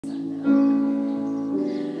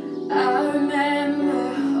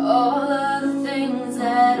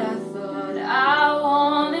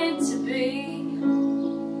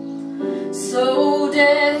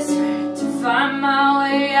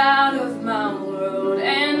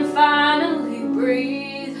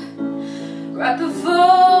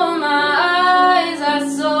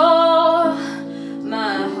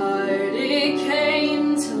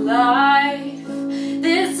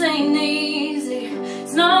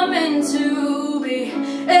meant to be.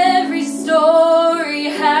 Every story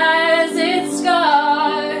has its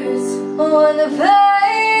scars. When the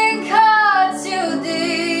pain cuts you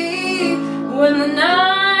deep, when the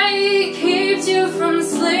night keeps you from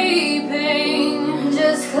sleeping,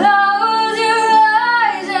 just close your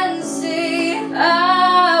eyes and see.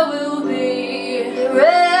 I will be the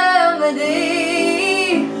remedy.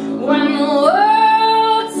 When the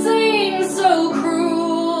world seems so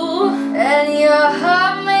cruel and your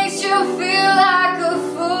heart makes you feel like a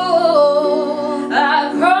fool,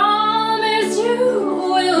 I promise you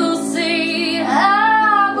will see.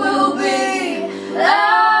 I will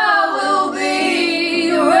be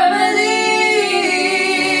your remedy.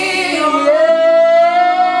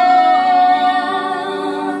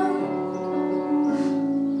 Yeah.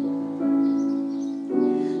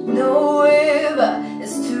 No river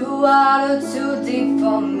is too wide or too deep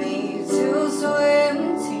for me to swim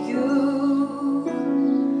to you.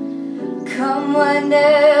 Come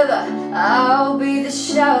whenever, I'll be the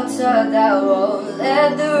shelter that won't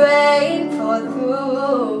let the rain pour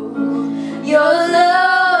through. Your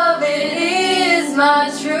love, it is my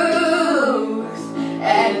truth,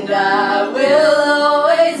 and I will